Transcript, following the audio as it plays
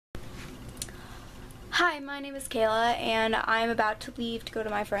Hi, my name is Kayla, and I'm about to leave to go to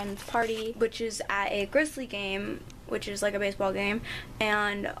my friend's party, which is at a Grizzly game, which is like a baseball game,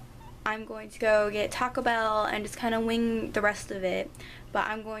 and I'm going to go get Taco Bell and just kind of wing the rest of it, but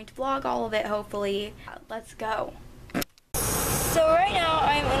I'm going to vlog all of it, hopefully. Let's go. So right now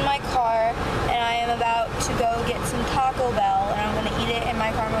I'm in my car, and I am about to go get some Taco Bell, and I'm going to eat it in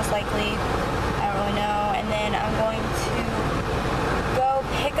my car most likely. I don't really know, and then I'm going to go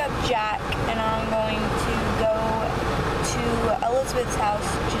pick up Jack, and I'm going to go to Elizabeth's house,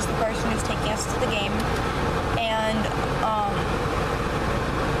 which is the person who's taking us to the game, and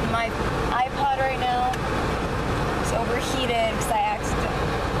my iPod right now is overheated because I accidentally,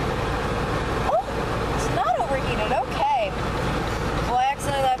 oh, it's not overheated, okay. Well, I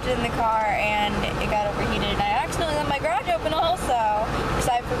accidentally left it in the car and it got overheated, and I accidentally left my garage open also because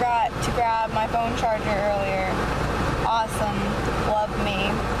I forgot to grab my phone charger earlier. Awesome. Love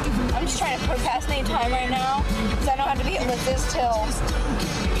me. I'm just trying to procrastinate time right now because I don't have to be at Liz's till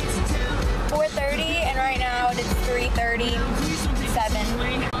 4:30, and right now it's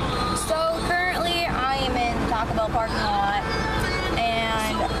 3:37. So currently I am in Taco Bell parking lot,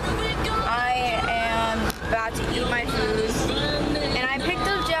 and I am about to eat my food, and I picked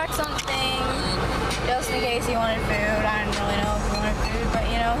up Jack something just in case he wanted food. I didn't really know if he wanted food, but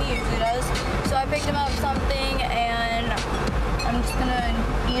you know, he usually does. So I picked him up something, and I'm just gonna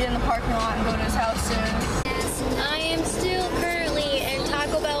eat in the parking lot and go to his house soon. I am still currently in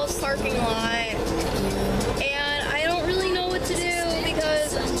Taco Bell's parking lot, and I don't really know what to do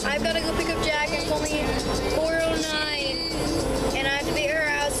because I've got to go pick up Jack, and it's only 4:09, and I have to be at her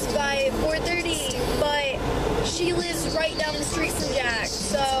house by 4:30, but she lives right down the street from Jack,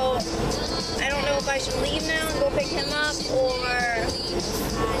 so I don't know if I should leave now and go pick him up or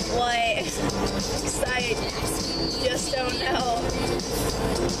what, because I just don't know.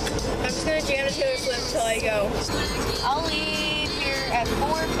 I'm just going to jam to Taylor Swift till I go. I'll leave here at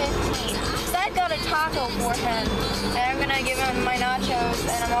 4:15, because I've got a taco for him, and I'm going to give him my nachos,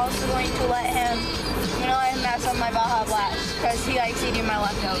 and I'm also going to let him mess up my Baja Blast, because he likes eating my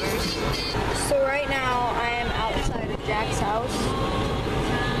leftovers. So right now, I am outside of Jack's house,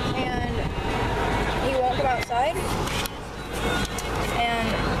 and he won't come outside, and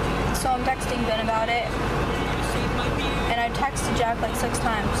so I'm texting Ben about it, and I texted Jack like 6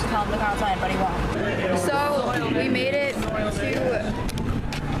 times to tell him to come outside, but he won't. So we made it to the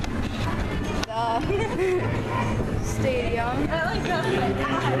stadium. And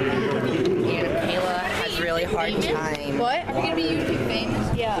Kayla has a really hard time. What? Are we gonna be YouTube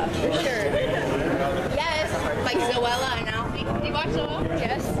famous? Yeah, for sure. Yes, like Zoella and Alfie. Do you watch Zoella?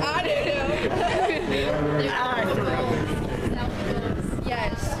 Yes. I do.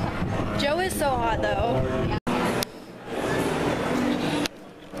 Yes. Joe is so hot though.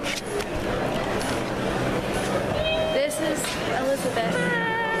 This is Elizabeth.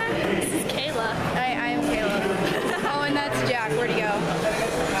 This is Kayla. I am Kayla. Oh, and that's Jack. Where'd he go?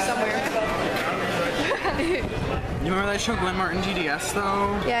 Somewhere. You remember that show Glenn Martin GDS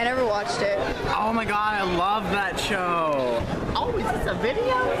though? Yeah, I never watched it. Oh my god, I love that show. Oh, is this a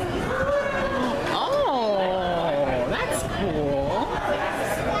video? Oh, that's cool.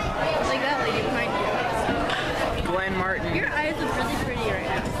 Like that lady behind you. Glenn Martin. Your eyes look really pretty right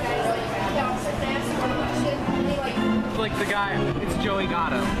now. Like the guy, it's Joey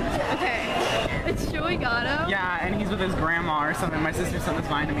Gatto. Okay. It's Joey Gatto? Yeah, and he's with his grandma or something. My sister sent this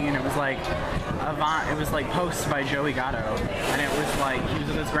vine to me, and it was like posted by Joey Gatto, and it was like he was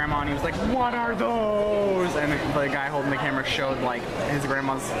with his grandma, and he was like, "What are those?" And the guy holding the camera showed like his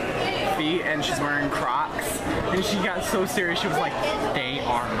grandma's feet, and she's wearing Crocs, and she got so serious. She was like, "They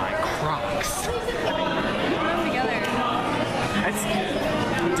are my Crocs." It's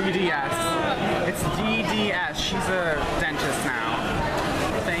DDS. It's DDS. She's a dentist now.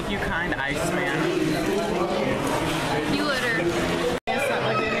 Thank you, kind Iceman. You littered.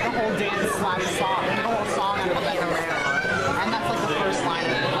 Like they make a whole dance slash song, they make a whole song out of Becca Rare. And that's like the first line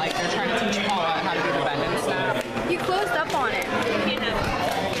of it. Like they're trying to teach Paula how to do the bend and snap. You closed up on it. Okay, there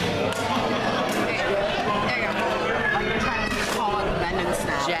you go. Like they're trying to teach Paula the bend and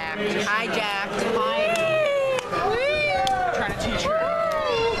snap. Jacked. Hi, Jacked. Hi. Trying to teach her.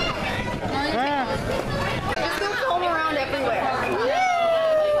 Just go foam around everywhere.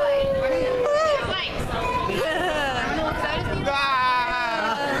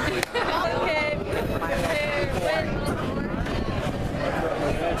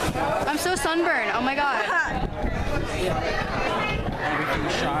 I'm so sunburned. Oh my god. Everything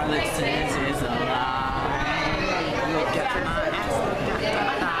Charlotte says is a lie. Look at my ass.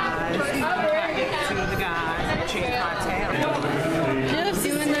 To the guys. Change my tail. Just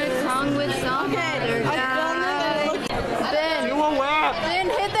doing the song with some others.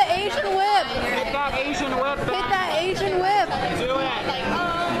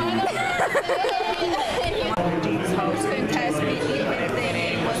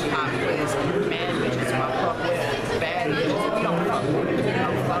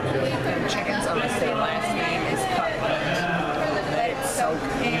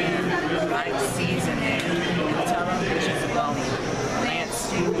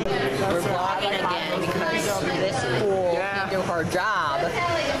 we're vlogging again because this fool can't do her job.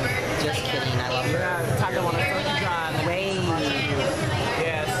 Just kidding, I love her. Yeah, time to want to start the drive. Wait.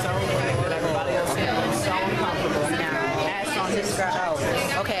 Yeah, so weird. Everybody else here is so uncomfortable. Subscribe.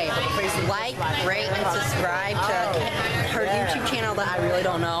 Oh, okay. Like, rate, and subscribe to her YouTube channel that I really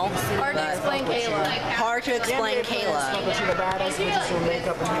don't know. Hard to explain Kayla. Hard to explain Kayla.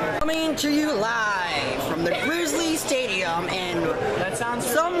 Coming to you live from the Grizzly Stadium in That sounds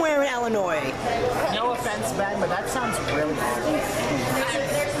somewhere in Illinois. no offense, Ben, but that sounds really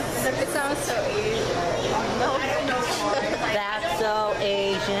It sounds so Asian. That's so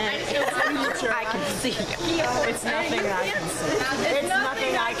Asian. I can see. It's nothing I can see. It's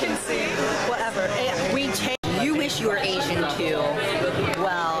nothing I can see. Whatever. You wish you were Asian too.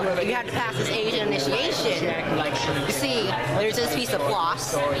 Well, you have to pass this Asian initiation. You see, there's this piece of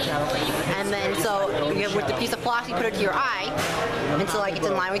floss, and then so with the piece of floss, you put it to your eye, and so like it's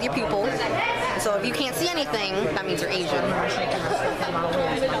in line with your pupil. So if you can't see anything, that means you're Asian.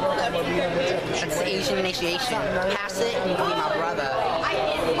 That's the Asian initiation. Pass it, and you can be my brother.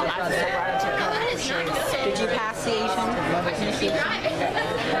 Did you pass the Asian initiation?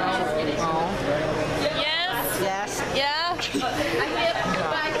 No. Yes. Yeah.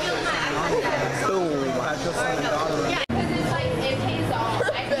 Boom.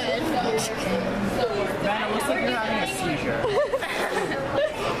 Ben, it looks like you're having a seizure.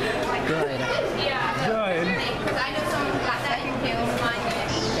 Good. Good.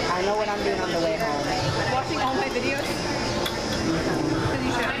 I know what I'm doing on the way home. Watching all my videos.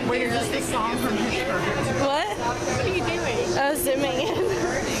 Wait, is this the song from Hitchcock? What? What are you doing? I was zooming in.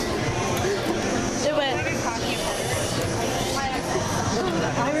 It went.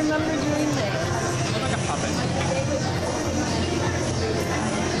 I remember doing this. Like a puppet.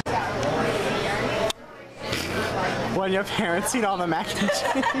 When your parents eat all the mac and cheese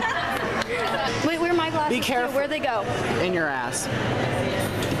Wait, where are my glasses? Be careful. Where'd they go? in your ass.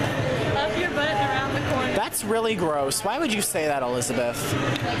 Up your butt and around the corner. That's really gross. Why would you say that, Elizabeth?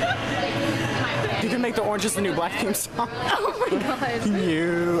 You can make the Orange is the New Black theme song. Oh my god.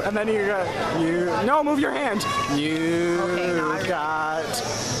 You, and then you got, you, no, move your hand. You Okay, now I- got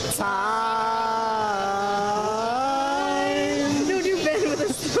time. Don't do Ben with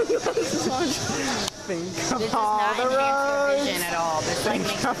a sunglasses Think This of does all not the enhance your roads. vision at all. This Think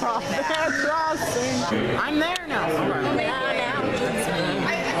makes of all the crossing. I'm there now.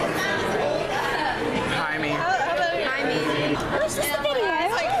 Hi, me.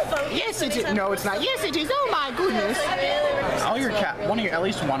 Yes, it is. No, it's not. Yes, it is. Oh my goodness. All your cat, at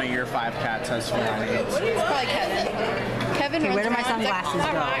least one of your 5 cats has flying. It's probably Kevin. Kevin runs where do my around, he's sunglasses go?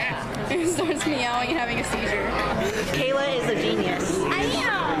 He starts meowing and having a seizure. Kayla is a genius. I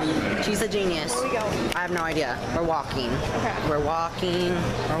am. She's a genius. Where we go? I have no idea. We're walking. Okay. We're walking,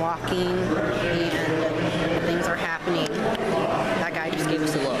 and things are happening. That guy just gave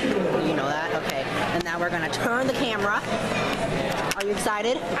us a look. You know that? Okay. And now we're gonna turn the camera. Are you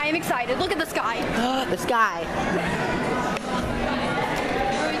excited? I am excited. Look at the sky. The sky.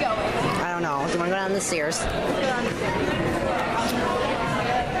 Where are we going? I don't know. Do you wanna go down the stairs? I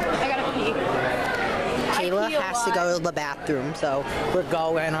gotta pee. Kayla pee a has to lot. go to the bathroom, so we're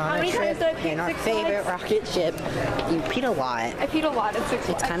going on many a times trip did I pee in our 6 favorite flags? rocket ship. You peed a lot. I peed a lot at 6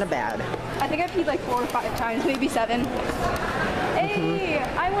 It's kind of bad. I think I peed like 4 or 5 times, maybe 7. Hey,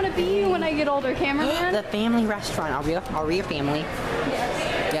 I want to be you when I get older, cameraman. The family restaurant. Are we a family?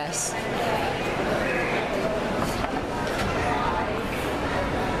 Yes.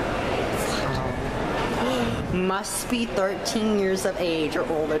 Must be 13 years of age or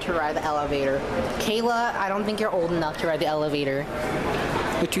older to ride the elevator. Kayla, I don't think you're old enough to ride the elevator.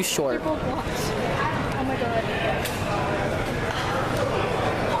 You're too short. Oh my god.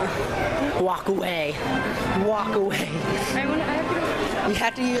 Walk away. Walk away. I have to go. You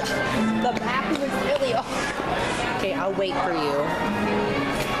have to use the back was really hard. Okay, I'll wait for you.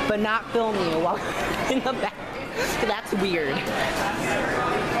 But not film you while in the back. That's weird.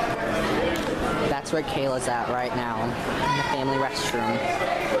 That's where Kayla's at right now, in the family restroom.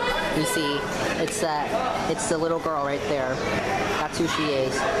 You see, it's the little girl right there. That's who she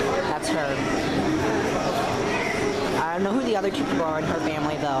is. That's her. I don't know who the other two people are in her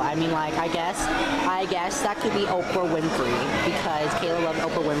family though. I mean, like, I guess that could be Oprah Winfrey because Kayla loves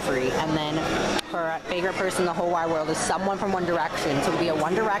Oprah Winfrey, and then her favorite person in the whole wide world is someone from One Direction. So it would be a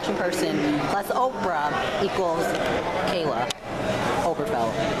One Direction person plus Oprah equals Kayla.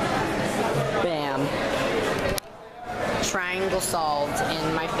 Oprahfeld. Bam. Triangle solved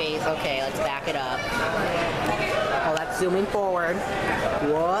in my face. Okay, let's back it up. Oh, that's zooming forward.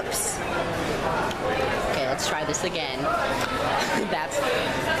 Whoops. Okay, let's try this again. That's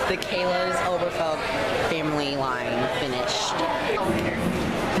The Kayla's overfilled family line finished.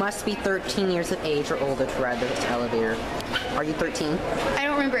 Must be 13 years of age or older to ride this elevator. Are you 13? I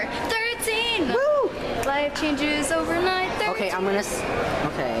don't remember. 13! Woo! Life changes overnight. 13. Okay, I'm gonna.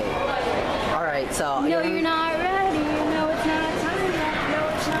 Okay. All right. So. No, you're not ready. No, it's not time yet. No,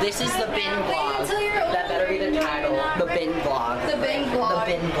 it's not. This is the bin Wait vlog. until you're older. That better be the title. The bin vlog. The bin vlog.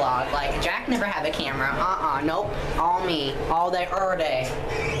 The bin vlog. Like Jack never had a camera. Nope. All me. All day, every day.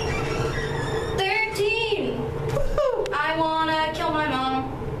 13! I wanna kill my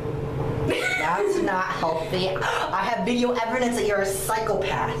mom. That's not healthy. I have video evidence that you're a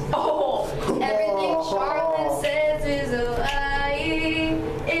psychopath. Oh! Everything Charlotte says is a lie.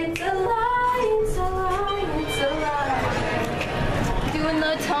 It's a lie, it's a lie, it's a lie. Doing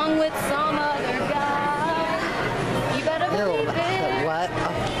the tongue with some other guy. You better believe it. What?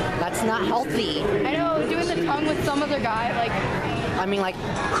 That's not healthy. I know, doing the tongue with some other guy, like... I mean, like,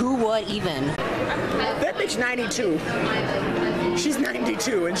 who would even? That bitch 92. She's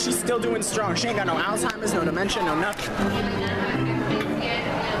 92 and she's still doing strong. She ain't got no Alzheimer's, no dementia, no nothing.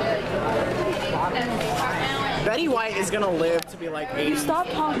 Betty White is gonna live to be like 80. Stop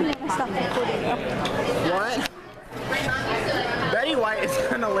talking and stop recording. What? Betty White is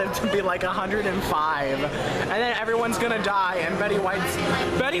gonna live to be like 105, and then everyone's gonna die. And Betty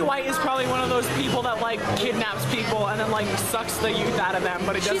White is probably one of those people that like kidnaps people and then like sucks the youth out of them,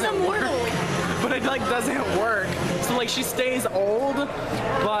 but it doesn't work. But it like doesn't work. So like she stays old,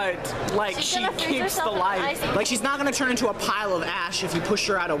 but like she keeps the life. Like she's not gonna turn into a pile of ash if you push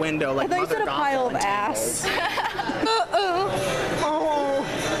her out a window. Like I thought you Mother said a Gothel pile of and ass. Oh.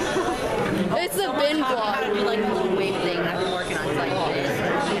 It's a bin How vlog. to do like a little wave thing I've been working on like this.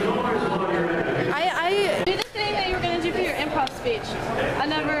 I do the thing that you were gonna do for your improv speech. I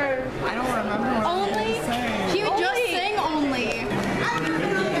don't remember. Only? You just sing only.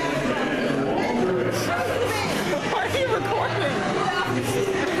 Why are you recording?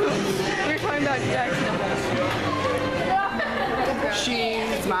 We're talking about Jackson.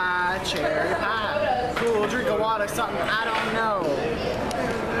 She's my cherry pie. Cool, drink of water, something I don't know.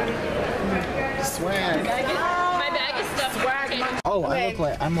 Swag. My bag is stuffed. Oh,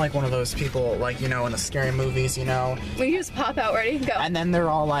 Okay. I'm like one of those people, like, you know, in the scary movies, you know, When you just pop out, ready? Go. and then they're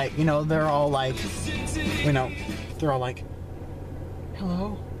all like, they're all like,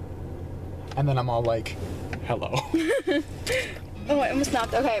 hello? And then I'm all like, hello. Oh, I almost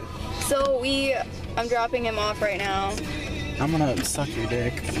knocked. Okay. So I'm dropping him off right now. I'm gonna suck your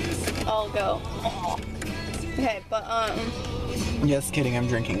dick. I'll go. Okay, but Just kidding, I'm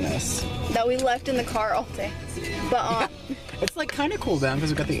drinking this. that we left in the car all day. But It's like kind of cool down because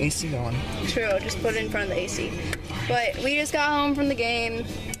we've got the AC going. true, just put it in front of the AC. But we just got home from the game,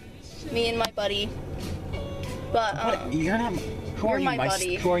 me and my buddy. But What? You're not. Who you're are you, my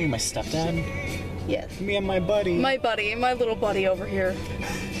buddy. Who are you, my stepdad? yes, Me and my buddy. my buddy, my little buddy over here.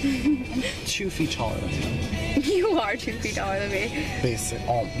 2 feet taller than him. You are 2 feet taller than me. Basic.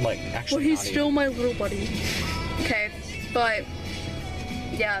 Like actually. But he's not still my little buddy. Okay, but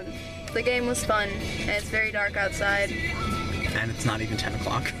yeah, the game was fun, and it's very dark outside. even. And it's not even 10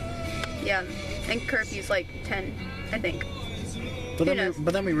 o'clock. Yeah, and curfew's like 10, I think. But Who then, knows?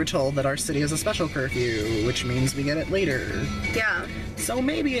 but then we were told that our city has a special curfew, which means we get it later. Yeah, So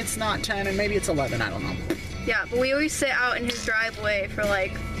maybe it's not 10 and maybe it's 11. I don't know. yeah, but we always sit out in his driveway for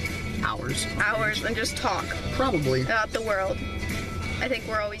like Hours. hours and just talk Probably. about the world. I think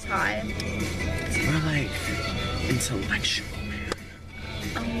we're always high. We're like intellectual.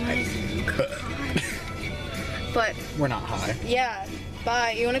 But We're not high. yeah,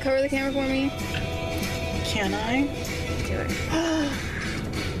 bye. You want to cover the camera for me? Can I? Do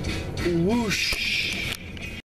it. Whoosh.